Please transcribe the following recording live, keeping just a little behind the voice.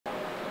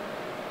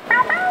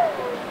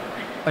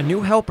A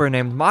new helper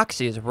named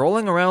Moxi is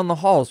rolling around the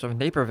halls of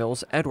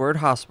Naperville's Edward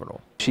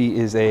Hospital. She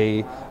is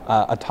a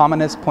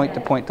autonomous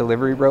point-to-point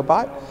delivery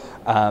robot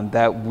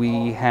that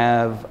we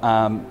have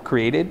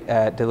created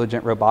at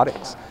Diligent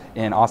Robotics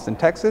in Austin,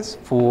 Texas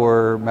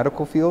for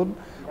medical field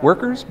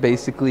workers,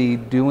 basically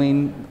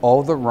doing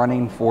all the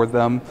running for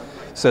them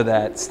so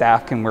that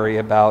staff can worry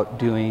about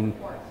doing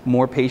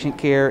more patient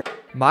care.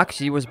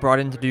 Moxi was brought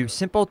in to do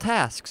simple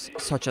tasks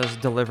such as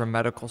deliver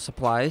medical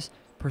supplies,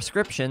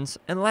 prescriptions,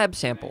 and lab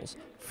samples,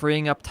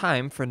 freeing up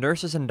time for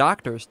nurses and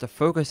doctors to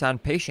focus on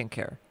patient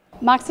care.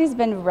 Moxi's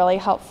been really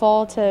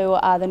helpful to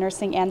the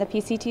nursing and the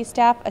PCT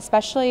staff,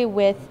 especially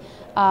with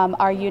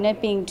our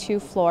unit being two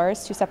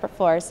separate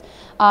floors.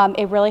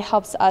 It really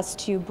helps us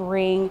to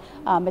bring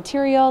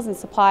materials and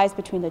supplies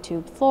between the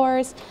two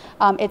floors.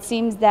 It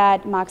seems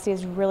that Moxi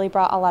has really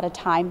brought a lot of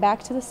time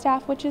back to the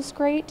staff, which is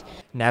great.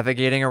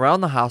 Navigating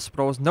around the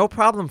hospital is no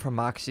problem for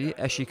Moxi,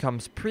 as she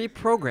comes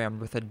pre-programmed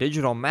with a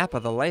digital map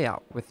of the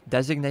layout with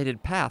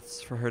designated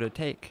paths for her to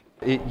take.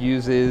 It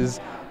uses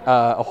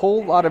a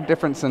whole lot of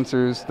different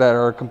sensors that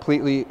are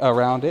completely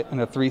around it in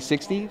a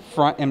 360,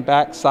 front and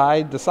back,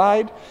 side to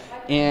side,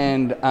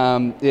 and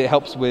it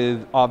helps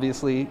with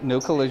obviously no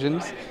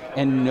collisions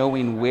and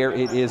knowing where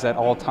it is at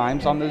all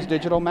times on those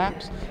digital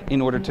maps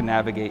in order to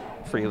navigate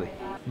freely.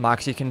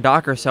 Moxi can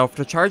dock herself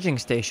to charging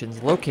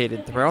stations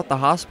located throughout the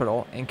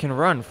hospital and can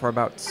run for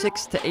about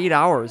 6 to 8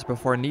 hours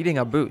before needing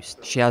a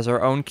boost. She has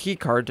her own key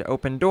card to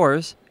open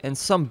doors and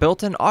some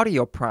built-in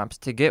audio prompts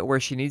to get where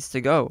she needs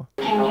to go.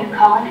 Can you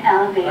call an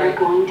elevator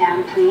going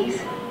down,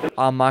 please?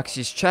 On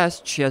Moxi's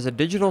chest, she has a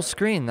digital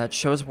screen that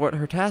shows what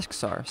her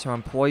tasks are, so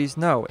employees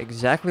know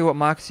exactly what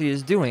Moxi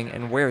is doing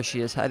and where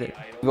she is headed.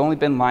 We've only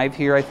been live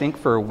here, I think,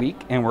 for a week,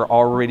 and we're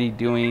already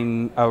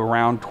doing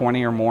around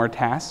 20 or more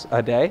tasks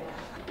a day.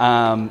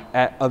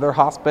 At other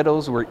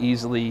hospitals, we're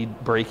easily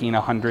breaking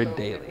 100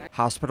 daily.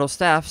 Hospital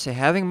staff say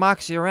having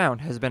Moxi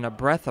around has been a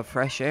breath of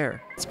fresh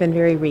air. It's been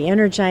very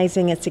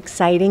re-energizing. It's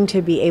exciting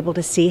to be able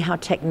to see how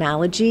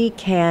technology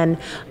can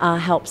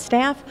help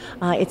staff.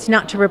 It's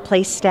not to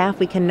replace staff.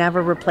 We can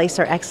never replace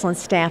our excellent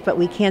staff, but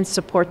we can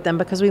support them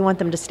because we want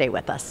them to stay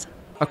with us.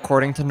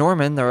 According to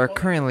Norman, there are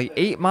currently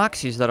 8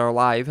 Moxis that are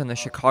live in the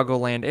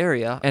Chicagoland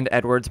area, and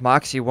Edwards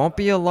Moxi won't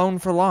be alone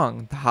for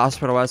long. The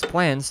hospital has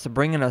plans to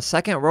bring in a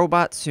second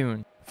robot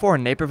soon. For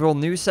Naperville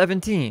News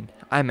 17,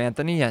 I'm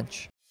Anthony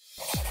Yench.